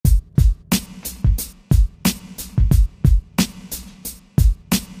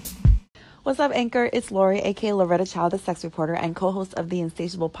What's up, Anchor? It's Lori, aka Loretta Child, the sex reporter, and co-host of the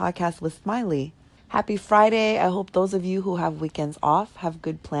Insatiable podcast with Smiley. Happy Friday. I hope those of you who have weekends off have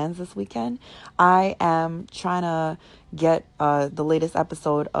good plans this weekend. I am trying to get the latest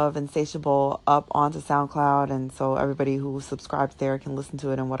episode of Insatiable up onto SoundCloud, and so everybody who subscribes there can listen to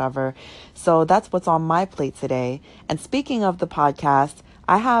it and whatever. So that's what's on my plate today. And speaking of the podcast,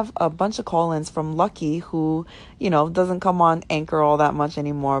 I have a bunch of call-ins from Lucky, who, doesn't come on Anchor all that much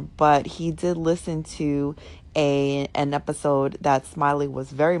anymore, but he did listen to an episode that Smiley was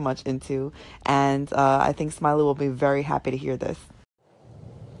very much into, and I think Smiley will be very happy to hear this.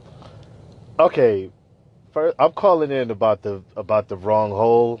 Okay, first I'm calling in about the wrong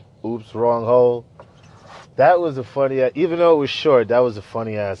hole. Oops, wrong hole. That was a funny, even though it was short, that was a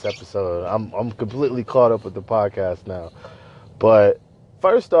funny ass episode. I'm completely caught up with the podcast now. But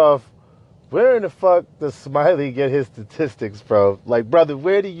first off, where in the fuck does Smiley get his statistics from? Like, brother,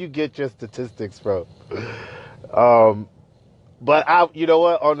 where do you get your statistics from? But you know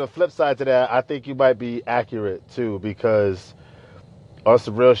what? On the flip side to that, I think you might be accurate too, because on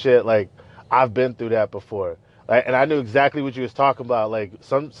some real shit, like, I've been through that before. Like, and I knew exactly what you was talking about. Like,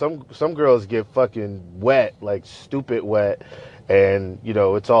 some girls get fucking wet, like stupid wet, and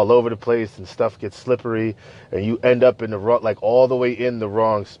it's all over the place and stuff gets slippery, and you end up in the wrong, like all the way in the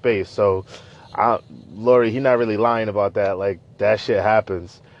wrong space. So, Lori, he's not really lying about that. Like, that shit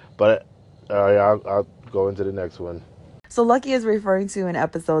happens. But I'll go into the next one. So Lucky is referring to an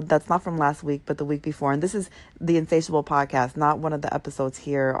episode that's not from last week, but the week before. And this is the Insatiable podcast, not one of the episodes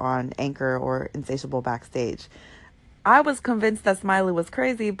here on Anchor or Insatiable Backstage. I was convinced that Smiley was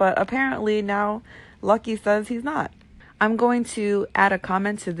crazy, but apparently now Lucky says he's not. I'm going to add a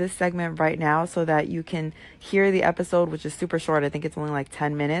comment to this segment right now so that you can hear the episode, which is super short. I think it's only like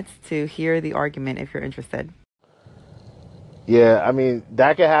 10 minutes to hear the argument if you're interested. Yeah, I mean,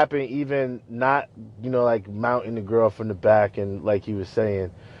 that could happen even not, like mounting the girl from the back, and like he was saying,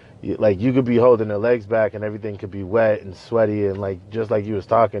 like you could be holding her legs back and everything could be wet and sweaty, and like just like you was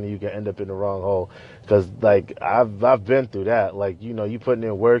talking, you can end up in the wrong hole. Because like I've been through that. Like, you putting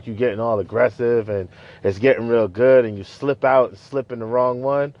in work, you getting all aggressive and it's getting real good, and you slip out and slip in the wrong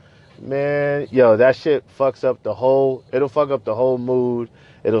one. Man, that shit it'll fuck up the whole mood.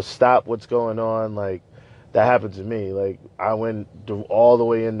 It'll stop what's going on. Like, that happened to me. Like, I went all the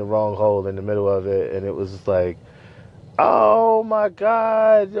way in the wrong hole in the middle of it, and it was just like, oh my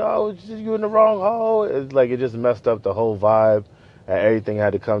God, you in the wrong hole. It's like, it just messed up the whole vibe, and everything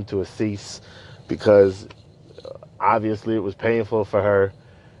had to come to a cease, because obviously it was painful for her,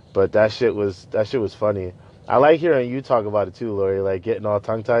 but that shit was funny. I like hearing you talk about it too, Lori, like getting all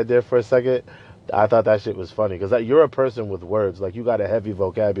tongue-tied there for a second. I thought that shit was funny, because you're a person with words. Like, you got a heavy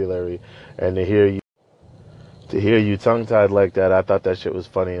vocabulary, and to hear you tongue-tied like that, I thought that shit was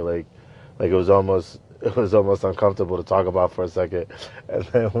funny. Like it was almost uncomfortable to talk about for a second. And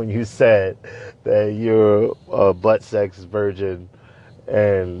then when you said that you're a butt sex virgin,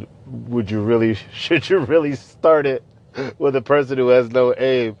 and should you really start it with a person who has no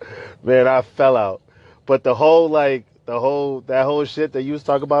aim, man, I fell out. But that whole shit that you was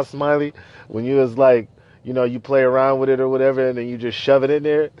talking about, Smiley, when you was like, you play around with it or whatever, and then you just shove it in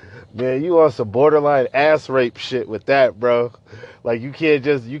there. Man, you on some borderline ass rape shit with that, bro. Like, you can't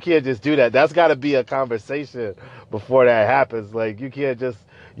just do that. That's got to be a conversation before that happens. Like, you can't just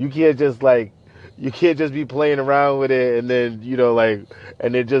be playing around with it and then,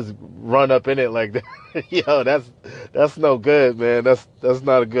 and then just run up in it like that. That's no good, man. That's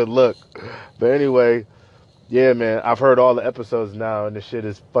not a good look. But anyway, yeah, man, I've heard all the episodes now, and this shit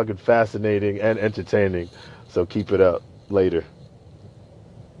is fucking fascinating and entertaining. So keep it up. Later.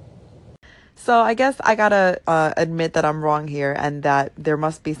 So I guess I gotta admit that I'm wrong here, and that there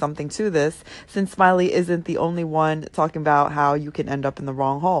must be something to this, since Smiley isn't the only one talking about how you can end up in the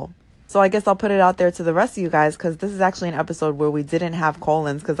wrong hole. So I guess I'll put it out there to the rest of you guys, because this is actually an episode where we didn't have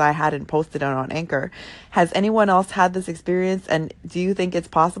call-ins because I hadn't posted it on Anchor. Has anyone else had this experience, and do you think it's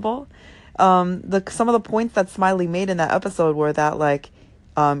possible? Some of the points that Smiley made in that episode were that, like,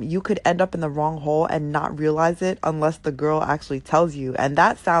 you could end up in the wrong hole and not realize it unless the girl actually tells you. And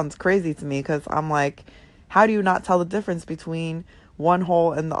that sounds crazy to me, because I'm like, how do you not tell the difference between one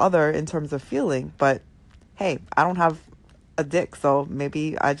hole and the other in terms of feeling? But hey, I don't have a dick, so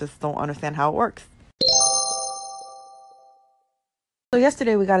maybe I just don't understand how it works. So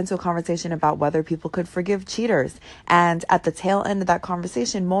yesterday we got into a conversation about whether people could forgive cheaters. And at the tail end of that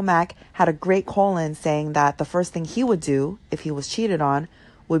conversation, Momac had a great call-in saying that the first thing he would do if he was cheated on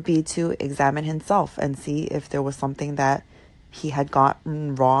would be to examine himself and see if there was something that he had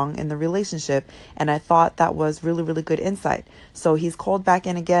gotten wrong in the relationship. And I thought that was really, really good insight. So he's called back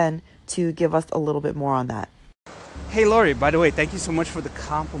in again to give us a little bit more on that. Hey, Lori, by the way, thank you so much for the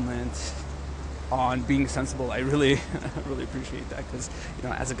compliment on being sensible. I really, really appreciate that because,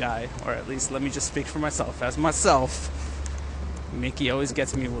 as a guy, or at least let me just speak for myself, as myself, Mickey always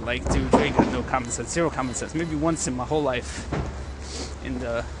gets me with like, dude, you ain't got no common sense, zero common sense. Maybe once in my whole life. In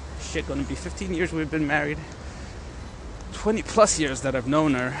the gonna be 15 years we've been married, 20 plus years that I've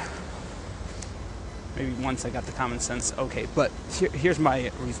known her. Maybe once I got the common sense. Okay, but here's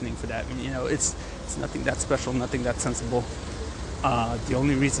my reasoning for that. It's nothing that special, nothing that sensible. The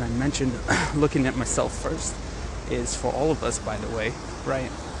only reason I mentioned looking at myself first is for all of us, by the way, right?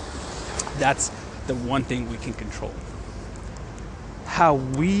 That's the one thing we can control. How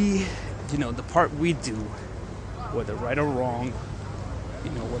we, the part we do, whether right or wrong,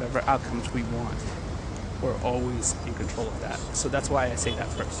 whatever outcomes we want, we're always in control of that. So that's why I say that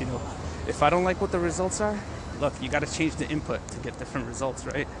first. If I don't like what the results are, look, you got to change the input to get different results,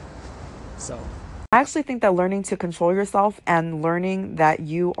 right? So I actually think that learning to control yourself and learning that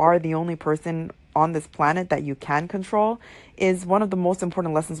you are the only person on this planet that you can control is one of the most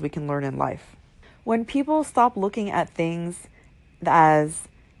important lessons we can learn in life. When people stop looking at things as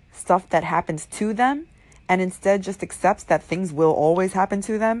stuff that happens to them and instead just accepts that things will always happen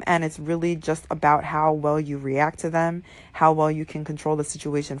to them, and it's really just about how well you react to them, how well you can control the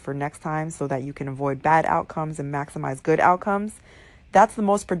situation for next time so that you can avoid bad outcomes and maximize good outcomes, that's the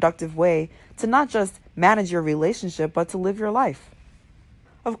most productive way to not just manage your relationship, but to live your life.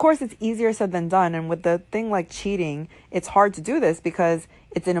 Of course, it's easier said than done. And with the thing like cheating, it's hard to do this because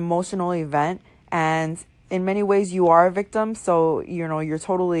it's an emotional event. And in many ways, you are a victim. So, you're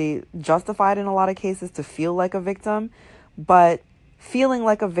totally justified in a lot of cases to feel like a victim. But feeling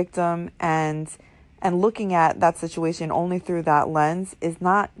like a victim and looking at that situation only through that lens is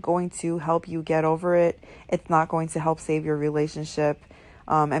not going to help you get over it. It's not going to help save your relationship.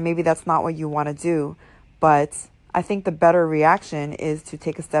 And maybe that's not what you want to do. But I think the better reaction is to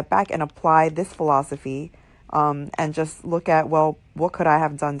take a step back and apply this philosophy and just look at, well, what could I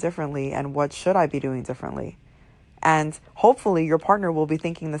have done differently and what should I be doing differently? And hopefully your partner will be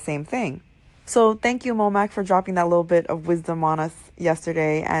thinking the same thing. So thank you, Momac, for dropping that little bit of wisdom on us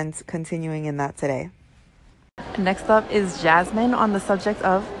yesterday and continuing in that today. Next up is Jasmine on the subject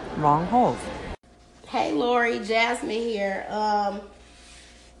of wrong holes. Hey, Lori, Jasmine here.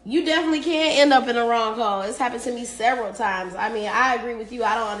 You definitely can end up in the wrong hole. It's happened to me several times. I mean, I agree with you.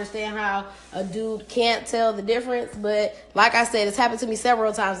 I don't understand how a dude can't tell the difference. But like I said, it's happened to me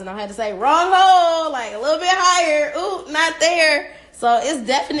several times. And I had to say, wrong hole, like a little bit higher. Ooh, not there. So it's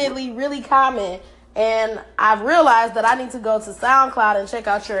definitely really common. And I've realized that I need to go to SoundCloud and check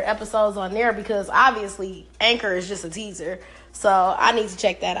out your episodes on there because obviously Anchor is just a teaser. So I need to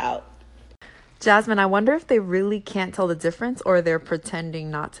check that out. Jasmine, I wonder if they really can't tell the difference or they're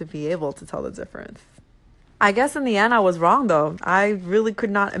pretending not to be able to tell the difference. I guess in the end I was wrong though. I really could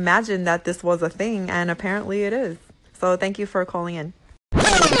not imagine that this was a thing, and apparently it is. So thank you for calling in.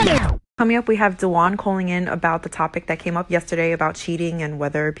 Coming up, we have Dewan calling in about the topic that came up yesterday about cheating and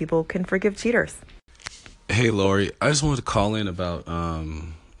whether people can forgive cheaters. Hey, Lori, I just wanted to call in about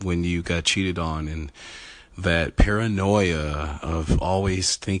when you got cheated on and that paranoia of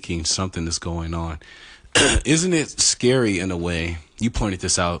always thinking something is going on. Isn't it scary in a way? You pointed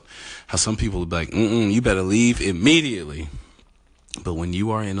this out, how some people would be like, you better leave immediately. But when you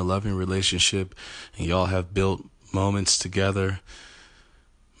are in a loving relationship and y'all have built moments together,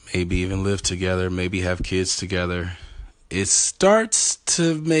 maybe even live together, maybe have kids together, it starts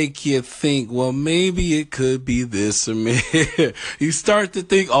to make you think, well, maybe it could be this or maybe you start to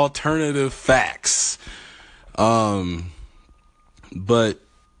think alternative facts. But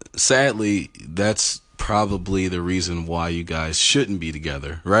sadly, that's probably the reason why you guys shouldn't be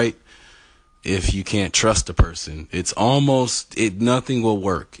together, right? If you can't trust a person, nothing will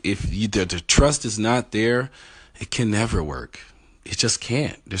work. If the trust is not there, it can never work. It just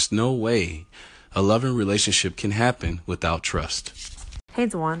can't. There's no way a loving relationship can happen without trust. Hey,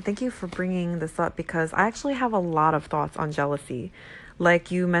 Dewan, thank you for bringing this up because I actually have a lot of thoughts on jealousy. Like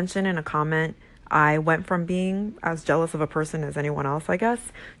you mentioned in a comment, I went from being as jealous of a person as anyone else, I guess,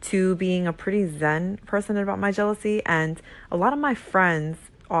 to being a pretty zen person about my jealousy. And a lot of my friends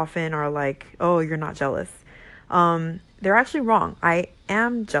often are like, oh, you're not jealous. They're actually wrong. I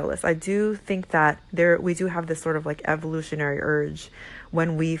am jealous. I do think that we do have this sort of like evolutionary urge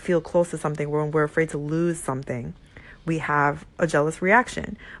when we feel close to something, when we're afraid to lose something. We have a jealous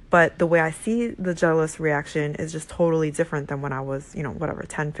reaction. But the way I see the jealous reaction is just totally different than when I was,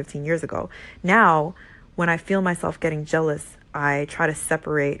 10, 15 years ago. Now, when I feel myself getting jealous I try to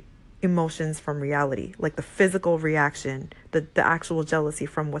separate emotions from reality, like the physical reaction, the actual jealousy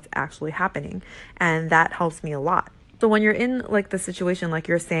from what's actually happening. And that helps me a lot. So when you're in like the situation, like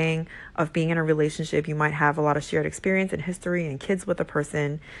you're saying, of being in a relationship, you might have a lot of shared experience and history and kids with a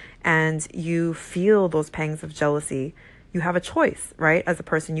person, and you feel those pangs of jealousy. You have a choice, right? As a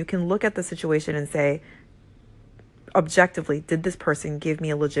person, you can look at the situation and say, objectively, did this person give me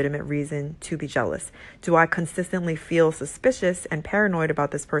a legitimate reason to be jealous? Do I consistently feel suspicious and paranoid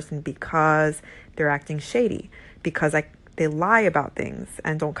about this person because they're acting shady, because they lie about things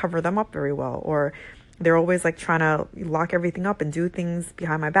and don't cover them up very well, or they're always like trying to lock everything up and do things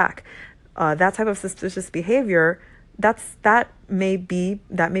behind my back? That type of suspicious behavior, that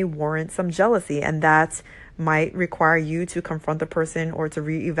may warrant some jealousy, and that might require you to confront the person or to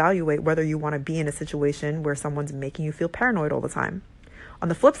reevaluate whether you want to be in a situation where someone's making you feel paranoid all the time. On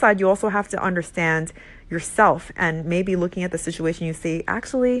the flip side, you also have to understand yourself, and maybe looking at the situation, you see,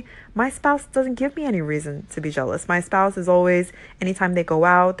 actually, my spouse doesn't give me any reason to be jealous. My spouse is always, anytime they go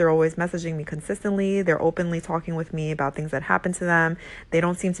out, they're always messaging me consistently. They're openly talking with me about things that happen to them. They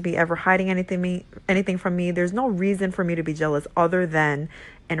don't seem to be ever hiding anything from me. There's no reason for me to be jealous other than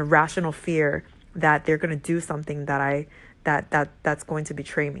an irrational fear that they're going to do something that's going to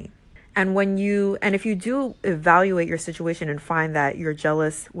betray me. And if you do evaluate your situation and find that you're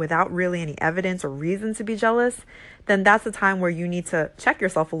jealous without really any evidence or reason to be jealous, then that's the time where you need to check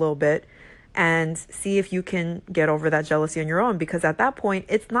yourself a little bit and see if you can get over that jealousy on your own, because at that point,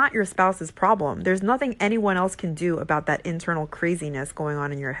 it's not your spouse's problem. There's nothing anyone else can do about that internal craziness going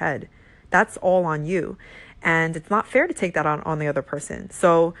on in your head. That's all on you. And it's not fair to take that on the other person.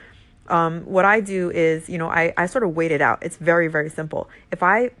 So what I do is, I sort of wait it out. It's very, very simple. If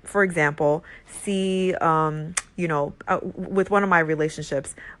I, for example, see, with one of my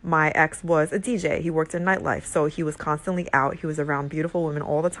relationships, my ex was a DJ. He worked in nightlife. So he was constantly out. He was around beautiful women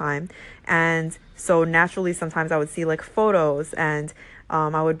all the time. And so naturally, sometimes I would see like photos, and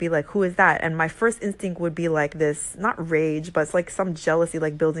I would be like, who is that? And my first instinct would be like this, not rage, but it's like some jealousy,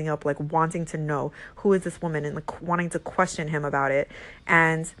 like building up, like wanting to know who is this woman, and like wanting to question him about it.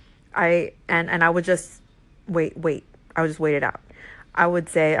 And I would just wait. I would just wait it out. I would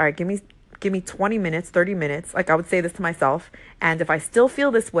say, all right, give me 20 minutes, 30 minutes. Like I would say this to myself. And if I still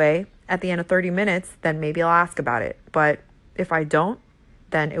feel this way at the end of 30 minutes, then maybe I'll ask about it. But if I don't,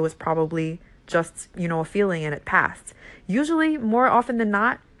 then it was probably just, a feeling and it passed. Usually, more often than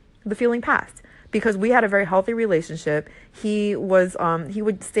not, the feeling passed, because we had a very healthy relationship. He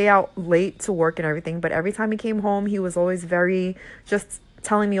would stay out late to work and everything, but every time he came home, he was always very just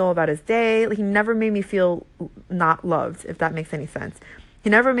telling me all about his day. He never made me feel not loved, if that makes any sense. He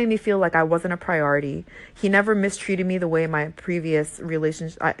never made me feel like I wasn't a priority. He never mistreated me the way my previous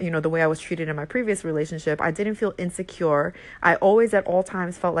relationship, the way I was treated in my previous relationship. I didn't feel insecure. I always at all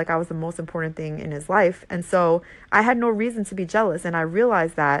times felt like I was the most important thing in his life. And so I had no reason to be jealous. And I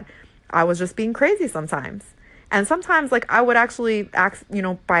realized that I was just being crazy sometimes. And sometimes like I would actually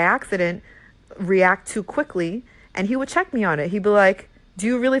by accident react too quickly, and he would check me on it. He'd be like, do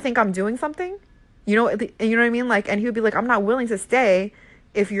you really think I'm doing something? You know what I mean? Like, and he would be like, I'm not willing to stay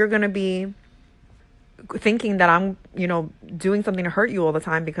if you're going to be thinking that I'm, doing something to hurt you all the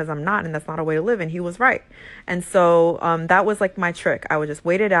time, because I'm not, and that's not a way to live. And he was right. And so that was like my trick. I would just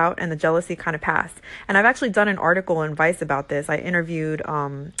wait it out, and the jealousy kind of passed. And I've actually done an article in Vice about this. I interviewed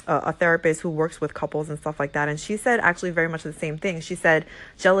a therapist who works with couples and stuff like that. And she said actually very much the same thing. She said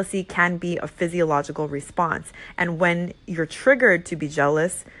jealousy can be a physiological response. And when you're triggered to be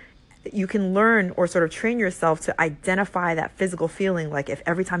jealous, you can learn or sort of train yourself to identify that physical feeling, like if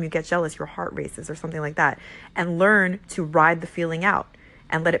every time you get jealous, your heart races or something like that, and learn to ride the feeling out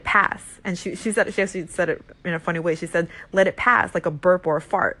and let it pass. And she actually said it in a funny way. She said, let it pass like a burp or a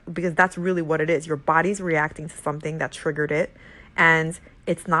fart, because that's really what it is. Your body's reacting to something that triggered it, and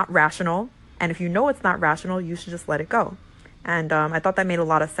it's not rational. And if you know it's not rational, you should just let it go. And I thought that made a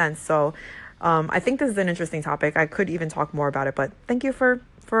lot of sense. So I think this is an interesting topic. I could even talk more about it, but thank you for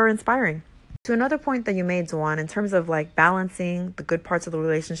inspiring. To another point that you made, Dwan, in terms of like balancing the good parts of the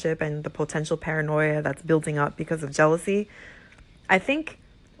relationship and the potential paranoia that's building up because of jealousy, I think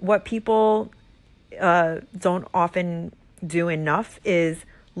what people don't often do enough is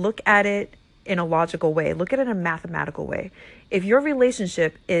look at it in a logical way, look at it in a mathematical way. If your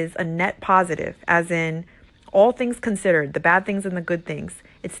relationship is a net positive, as in all things considered, the bad things and the good things,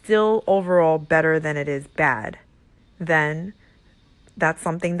 it's still overall better than it is bad, then that's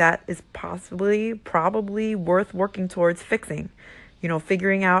something that is probably worth working towards fixing.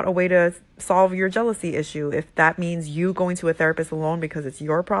 figuring out a way to solve your jealousy issue. If that means you going to a therapist alone because it's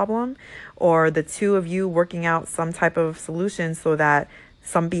your problem, or the two of you working out some type of solution so that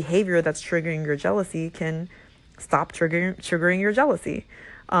some behavior that's triggering your jealousy can stop triggering your jealousy.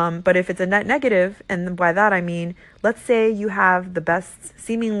 But if it's a net negative, and by that I mean, let's say you have the best,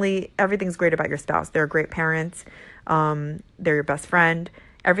 seemingly everything's great about your spouse. They're a great parent. They're your best friend.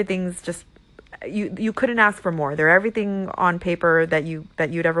 Everything's just, you couldn't ask for more. They're everything on paper that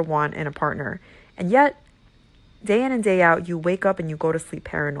you'd ever want in a partner. And yet, day in and day out, you wake up and you go to sleep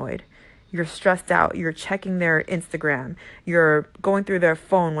paranoid. You're stressed out. You're checking their Instagram. You're going through their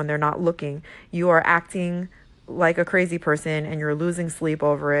phone when they're not looking. You are acting like a crazy person and you're losing sleep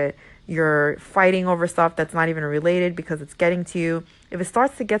over it. You're fighting over stuff that's not even related because it's getting to you. If it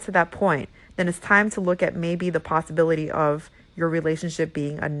starts to get to that point, then it's time to look at maybe the possibility of your relationship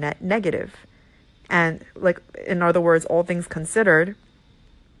being a net negative. And like, in other words, all things considered,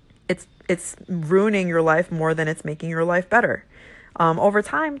 it's ruining your life more than it's making your life better. Over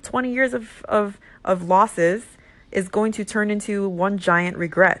time, 20 years of losses is going to turn into one giant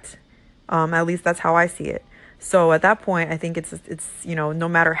regret. At least that's how I see it. So at that point, I think it's no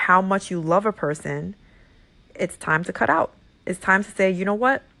matter how much you love a person, it's time to cut out. It's time to say, you know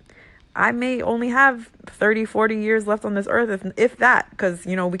what? I may only have 30, 40 years left on this earth, if that, because,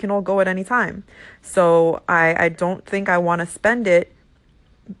 we can all go at any time. So I don't think I want to spend it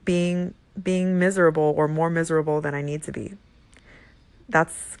being miserable or more miserable than I need to be.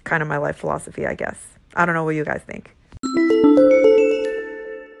 That's kind of my life philosophy, I guess. I don't know what you guys think.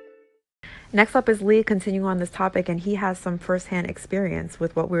 Next up is Lee, continuing on this topic, and he has some firsthand experience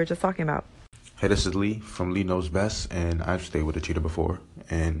with what we were just talking about. Hey, this is Lee from Lee Knows Best, and I've stayed with a cheater before,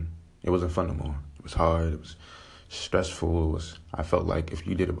 and it wasn't fun no more. It was hard, it was stressful, I felt like if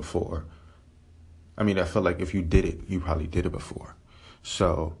you did it before, I felt like if you did it, you probably did it before.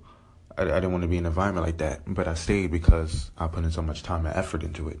 So I didn't want to be in an environment like that, but I stayed because I put in so much time and effort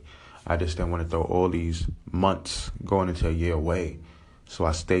into it. I just didn't want to throw all these months going into a year away. So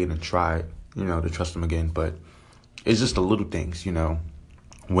I stayed and tried, to trust them again. But it's just the little things,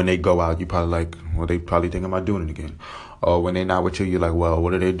 When they go out, you probably like, well, they probably think, am I doing it again? Or when they're not with you, you're like, well,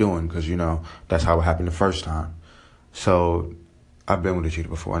 what are they doing? Because, that's how it happened the first time. So I've been with a cheater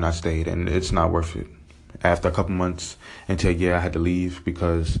before and I stayed, and it's not worth it. After a couple months into a year, I had to leave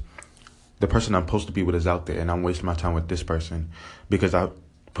because the person I'm supposed to be with is out there, and I'm wasting my time with this person because I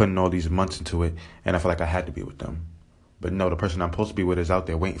put in all these months into it, and I feel like I had to be with them. But no, the person I'm supposed to be with is out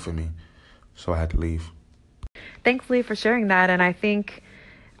there waiting for me, so I had to leave. Thanks, Lee, for sharing that. And I think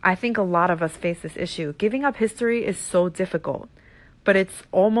a lot of us face this issue. Giving up history is so difficult, but it's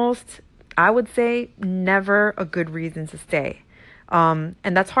almost, I would say, never a good reason to stay. And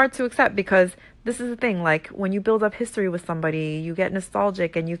that's hard to accept because this is the thing, like when you build up history with somebody, you get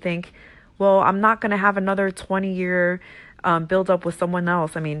nostalgic and you think, well, I'm not going to have another 20-year build up with someone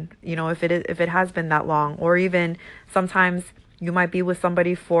else. If it has been that long, or even sometimes you might be with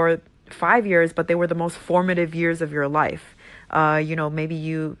somebody for 5 years, but they were the most formative years of your life. Maybe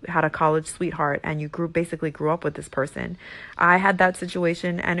you had a college sweetheart and you basically grew up with this person. I had that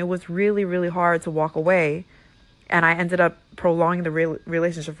situation and it was really, really hard to walk away. And I ended up prolonging the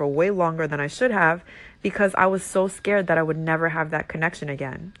relationship for way longer than I should have because I was so scared that I would never have that connection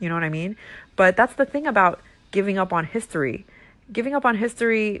again. You know what I mean? But that's the thing about giving up on history. Giving up on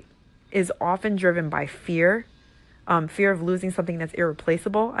history is often driven by fear, fear of losing something that's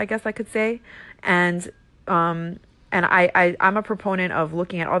irreplaceable, I guess I could say. And I'm a proponent of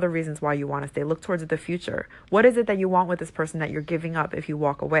looking at other reasons why you want to stay. Look towards the future. What is it that you want with this person that you're giving up if you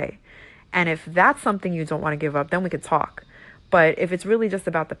walk away? And if that's something you don't want to give up, then we could talk. But if it's really just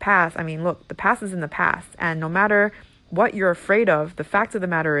about the past, look, the past is in the past. And no matter what you're afraid of, the fact of the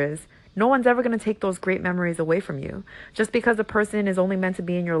matter is, no one's ever going to take those great memories away from you. Just because a person is only meant to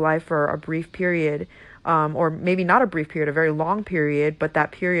be in your life for a brief period, or maybe not a brief period, a very long period, but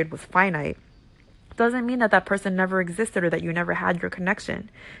that period was finite, doesn't mean that person never existed or that you never had your connection.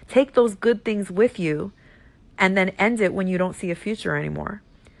 Take those good things with you and then end it when you don't see a future anymore.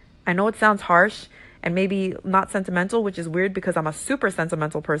 I know it sounds harsh and maybe not sentimental, which is weird because I'm a super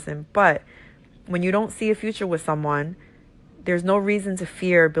sentimental person, but when you don't see a future with someone, there's no reason to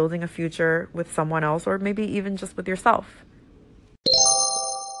fear building a future with someone else, or maybe even just with yourself.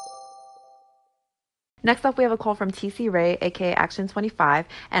 Next up, we have a call from TC Ray, aka Action 25,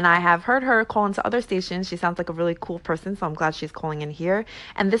 and I have heard her call into other stations. She sounds like a really cool person, so I'm glad she's calling in here.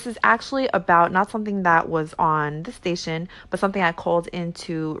 And this is actually about not something that was on this station, but something I called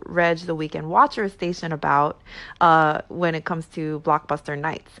into Reg the Weekend Watcher station about when it comes to Blockbuster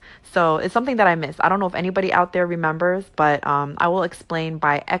nights. So it's something that I missed. I don't know if anybody out there remembers, but I will explain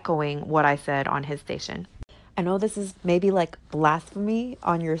by echoing what I said on his station. I know this is maybe like blasphemy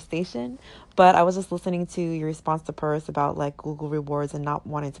on your station, but I was just listening to your response to Purse about like Google rewards and not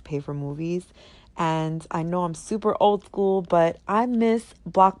wanting to pay for movies. And I know I'm super old school, but I miss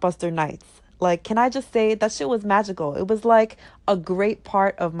Blockbuster nights. Like, can I just say that shit was magical? It was like a great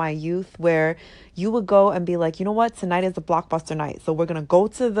part of my youth where you would go and be like, you know what? Tonight is a Blockbuster night. So we're going to go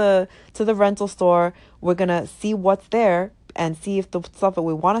to the rental store. We're going to see what's there and see if the stuff that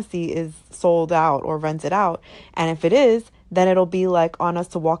we want to see is sold out or rented out. And if it is, then it'll be like on us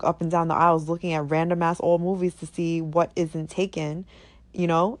to walk up and down the aisles looking at random ass old movies to see what isn't taken, you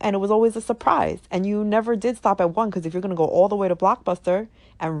know? And it was always a surprise. And you never did stop at one, because if you're going to go all the way to Blockbuster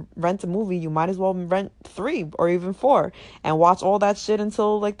and rent a movie, you might as well rent 3 or even 4 and watch all that shit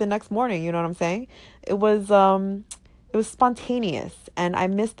until like the next morning. You know what I'm saying? It was spontaneous, and I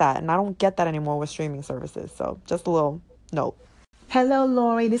miss that. And I don't get that anymore with streaming services. So just a little note. Hello,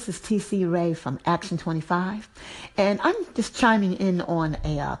 Lori. This is TC Ray from Action 25. And I'm just chiming in on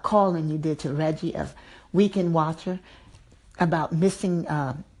a call-in you did to Reggie of Weekend Watcher about missing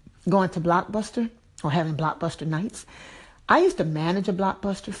going to Blockbuster or having Blockbuster nights. I used to manage a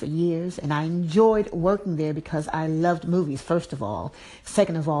Blockbuster for years, and I enjoyed working there because I loved movies, first of all.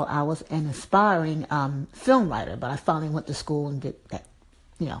 Second of all, I was an aspiring film writer, but I finally went to school and did that.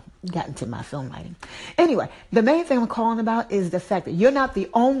 Got into my film writing. Anyway, the main thing I'm calling about is the fact that you're not the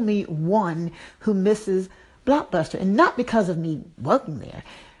only one who misses Blockbuster. And not because of me working there.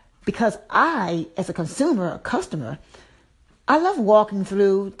 Because I, as a consumer, a customer, I love walking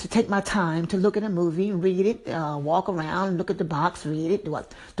through to take my time to look at a movie, read it, walk around, look at the box, read it. Do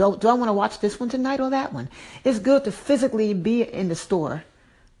I want to watch this one tonight or that one? It's good to physically be in the store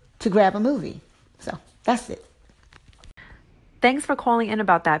to grab a movie. So that's it. Thanks for calling in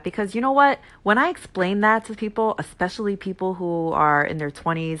about that, because you know what? When I explain that to people, especially people who are in their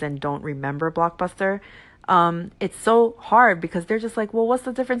 20s and don't remember Blockbuster, it's so hard because they're just like, well, what's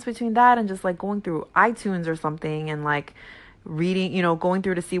the difference between that and just like going through iTunes or something and like reading, going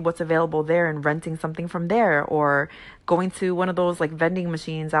through to see what's available there and renting something from there, or going to one of those like vending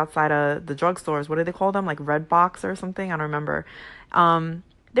machines outside of the drugstores. What do they call them? Like Redbox or something? I don't remember.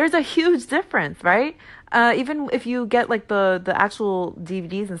 There's a huge difference, right? Even if you get like the actual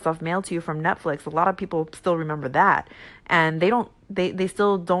DVDs and stuff mailed to you from Netflix, a lot of people still remember that. And they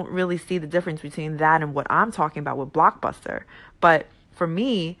still don't really see the difference between that and what I'm talking about with Blockbuster. But for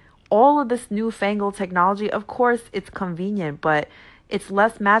me, all of this newfangled technology, of course, it's convenient, but it's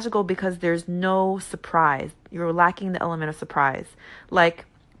less magical because there's no surprise. You're lacking the element of surprise. Like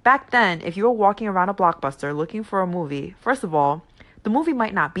back then, if you were walking around a Blockbuster looking for a movie, first of all, the movie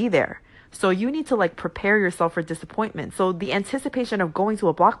might not be there. So you need to like prepare yourself for disappointment. So the anticipation of going to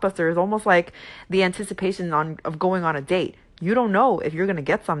a Blockbuster is almost like the anticipation of going on a date. You don't know if you're going to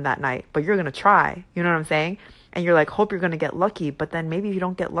get some that night, but you're going to try. You know what I'm saying? And you're like, hope you're going to get lucky. But then maybe if you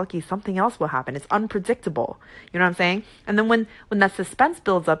don't get lucky, something else will happen. It's unpredictable. You know what I'm saying? And then when that suspense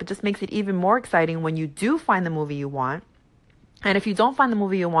builds up, it just makes it even more exciting when you do find the movie you want. And if you don't find the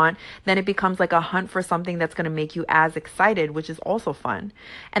movie you want, then it becomes like a hunt for something that's going to make you as excited, which is also fun.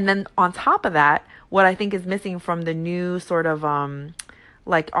 And then on top of that, what I think is missing from the new sort of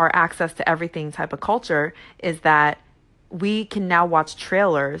like our access to everything type of culture is that we can now watch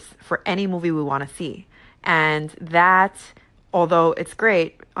trailers for any movie we want to see. And that, although it's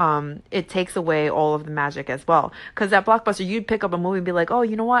great, it takes away all of the magic as well. Because at Blockbuster, you'd pick up a movie and be like, oh,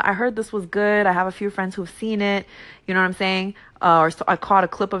 you know what? I heard this was good. I have a few friends who've seen it. You know what I'm saying? Or so I caught a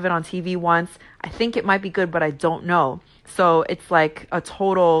clip of it on TV once. I think it might be good, but I don't know. So it's like a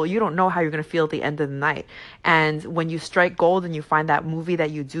total, you don't know how you're going to feel at the end of the night. And when you strike gold and you find that movie that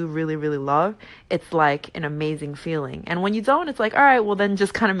you do really, really love, it's like an amazing feeling. And when you don't, it's like, all right, well then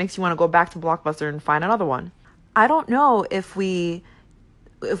just kind of makes you want to go back to Blockbuster and find another one. I don't know if we,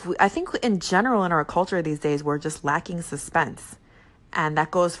 I think in general in our culture these days, we're just lacking suspense. And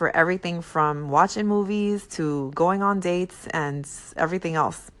that goes for everything from watching movies to going on dates and everything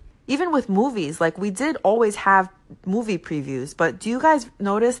else. Even with movies, like we did always have movie previews, but do you guys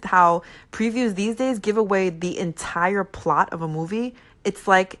notice how previews these days give away the entire plot of a movie? It's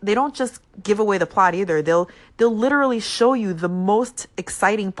like they don't just give away the plot either. They'll literally show you the most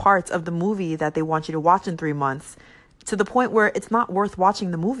exciting parts of the movie that they want you to watch in 3 months, to the point where it's not worth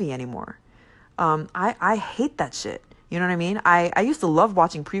watching the movie anymore. I hate that shit. You know what I mean? I used to love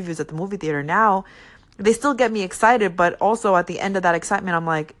watching previews at the movie theater. Now they still get me excited, but also at the end of that excitement, I'm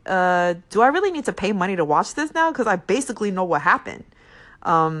like, do I really need to pay money to watch this now? Because I basically know what happened.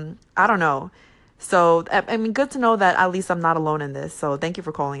 I don't know. So, I mean, good to know that at least I'm not alone in this. So thank you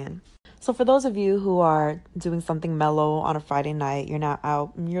for calling in. So for those of you who are doing something mellow on a Friday night, you're not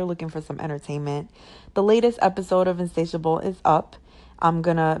out and you're looking for some entertainment, the latest episode of Insatiable is up. I'm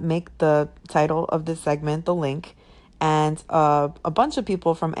going to make the title of this segment the link. And a bunch of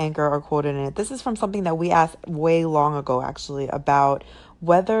people from Anchor are quoted in it. This is from something that we asked way long ago, actually, about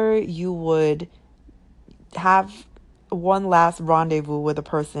whether you would have one last rendezvous with a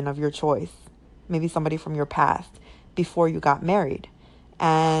person of your choice, maybe somebody from your past, before you got married.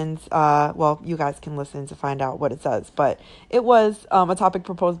 And, well, you guys can listen to find out what it says. But it was a topic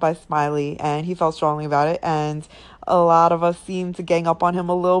proposed by Smiley, and he felt strongly about it. And a lot of us seemed to gang up on him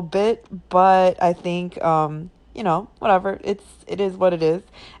a little bit. But I think, you know, whatever. It is what it is.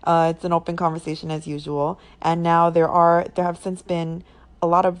 It's an open conversation as usual. And now there have since been a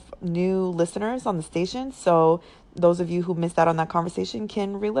lot of new listeners on the station. So those of you who missed out on that conversation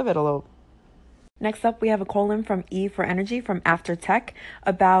can relive it a little. Next up, we have a call-in from E for Energy from After Tech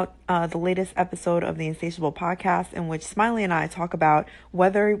about the latest episode of the Insatiable podcast, in which Smiley and I talk about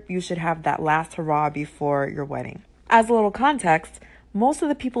whether you should have that last hurrah before your wedding. As a little context, most of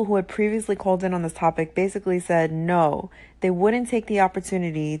the people who had previously called in on this topic basically said no, they wouldn't take the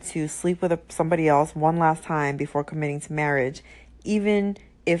opportunity to sleep with somebody else one last time before committing to marriage, even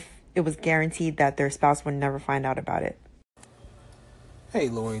if it was guaranteed that their spouse would never find out about it. Hey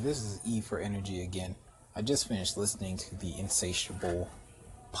Lori, this is E for Energy again. I just finished listening to the Insatiable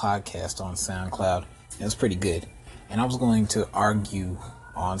podcast on SoundCloud. It was pretty good. And I was going to argue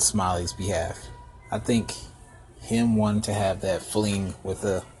on Smiley's behalf. I think him wanting to have that fling with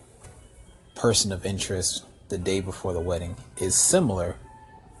a person of interest the day before the wedding is similar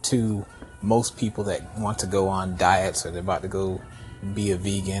to most people that want to go on diets, or they're about to go be a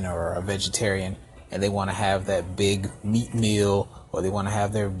vegan or a vegetarian, and they want to have that big meat meal, or they want to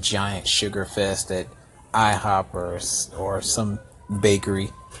have their giant sugar fest at IHOP or some bakery.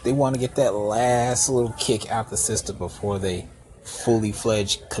 They want to get that last little kick out the system before they fully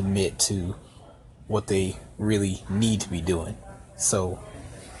fledged commit to what they really need to be doing. So,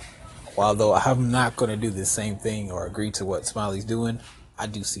 although I'm not going to do the same thing or agree to what Smiley's doing, I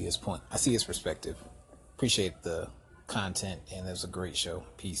do see his point. I see his perspective. Appreciate the content, and it was a great show.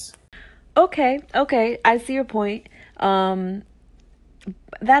 Peace. Okay, I see your point.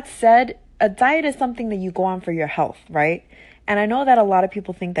 That said, a diet is something that you go on for your health, right? And I know that a lot of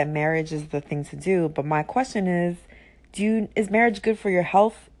people think that marriage is the thing to do, but my question is, is marriage good for your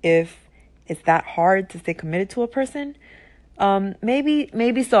health if it's that hard to stay committed to a person?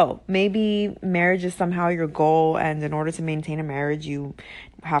 Maybe so. Maybe marriage is somehow your goal, and in order to maintain a marriage, you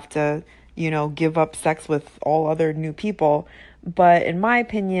have to, give up sex with all other new people. But in my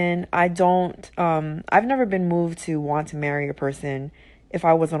opinion, I've never been moved to want to marry a person if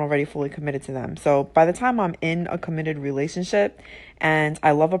I wasn't already fully committed to them. So by the time I'm in a committed relationship and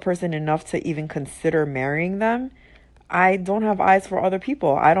I love a person enough to even consider marrying them, I don't have eyes for other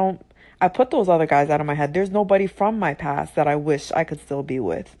people. I put those other guys out of my head. There's nobody from my past that I wish I could still be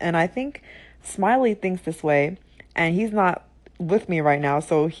with. And I think Smiley thinks this way, and he's not with me right now,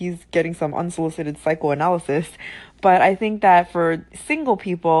 so he's getting some unsolicited psychoanalysis. But I think that for single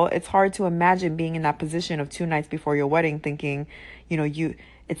people, it's hard to imagine being in that position of 2 nights before your wedding thinking,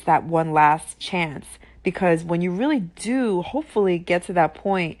 it's that one last chance. Because when you really do hopefully get to that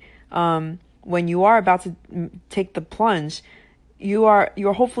point, when you are about to take the plunge,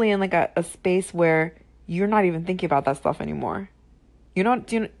 you're hopefully in like a space where you're not even thinking about that stuff anymore.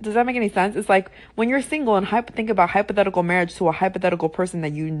 Does that make any sense? It's like when you're single and think about hypothetical marriage to a hypothetical person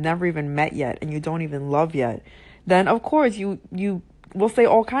that you never even met yet and you don't even love yet, then of course you will say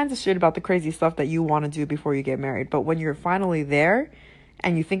all kinds of shit about the crazy stuff that you want to do before you get married. But when you're finally there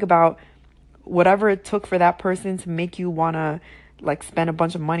and you think about whatever it took for that person to make you want to like spend a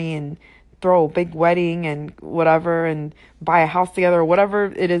bunch of money and throw a big wedding and whatever and buy a house together or whatever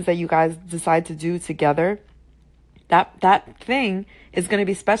it is that you guys decide to do together, that thing is going to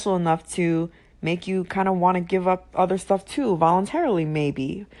be special enough to make you kind of want to give up other stuff too, voluntarily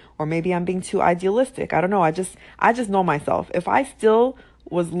maybe. Or maybe I'm being too idealistic. I don't know. I just know myself. If I still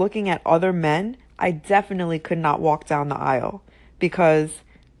was looking at other men, I definitely could not walk down the aisle, because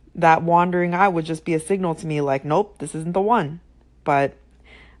that wandering eye would just be a signal to me like, nope, this isn't the one. But,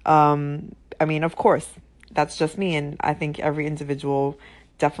 of course, that's just me. And I think every individual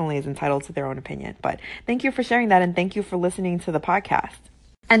definitely is entitled to their own opinion. But thank you for sharing that, and thank you for listening to the podcast.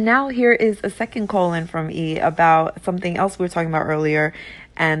 And now here is a second call-in from E about something else we were talking about earlier,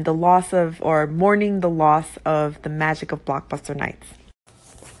 and the loss of, or mourning the loss of, the magic of Blockbuster nights.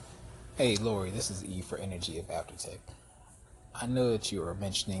 Hey Lori, this is E for Energy of Aftertech. I know that you were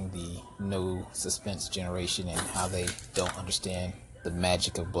mentioning the no suspense generation and how they don't understand the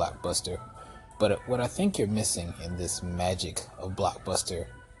magic of Blockbuster. But what I think you're missing in this magic of Blockbuster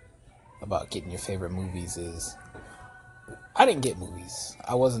about getting your favorite movies is, I didn't get movies.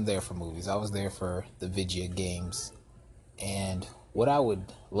 I wasn't there for movies. I was there for the video games. And what I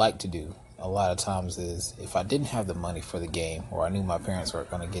would like to do a lot of times is, if I didn't have the money for the game, or I knew my parents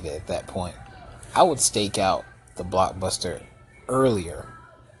weren't going to get it at that point, I would stake out the Blockbuster earlier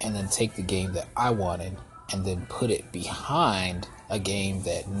and then take the game that I wanted and then put it behind a game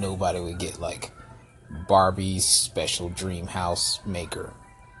that nobody would get, like Barbie's Special Dream House Maker.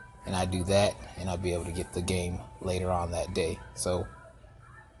 And I do that, and I'll be able to get the game later on that day. So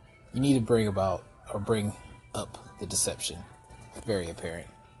you need to bring up the deception. Very apparent,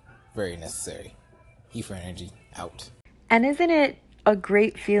 very necessary. E for Energy, out. And isn't it a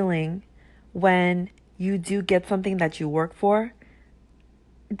great feeling when you do get something that you work for?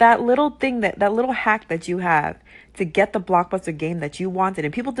 That little thing, that little hack that you have to get the Blockbuster game that you wanted.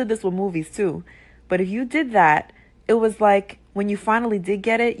 And people did this with movies too. But if you did that, it was like when you finally did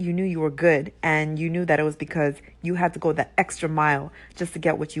get it, you knew you were good. And you knew that it was because you had to go that extra mile just to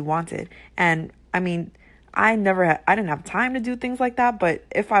get what you wanted. And I mean, I didn't have time to do things like that. But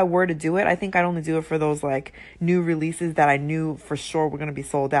if I were to do it, I think I'd only do it for those like new releases that I knew for sure were going to be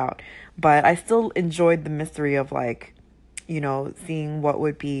sold out. But I still enjoyed the mystery of, like, you know, seeing what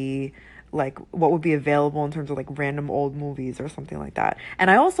would be available in terms of like random old movies or something like that.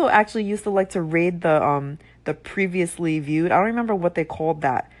 And I also actually used to like to raid the previously viewed. I don't remember what they called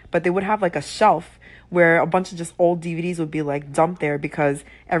that, but they would have like a shelf where a bunch of just old DVDs would be like dumped there, because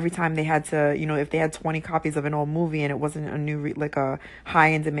every time they had to, you know, if they had 20 copies of an old movie and it wasn't a new like a high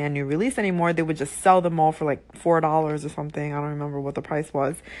in demand new release anymore, they would just sell them all for like $4 or something. I don't remember what the price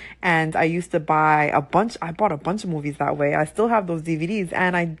was. And I used to buy I bought a bunch of movies that way. I still have those DVDs,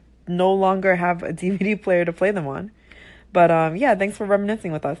 and I no longer have a DVD player to play them on. But yeah, thanks for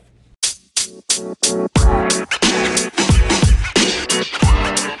reminiscing with us.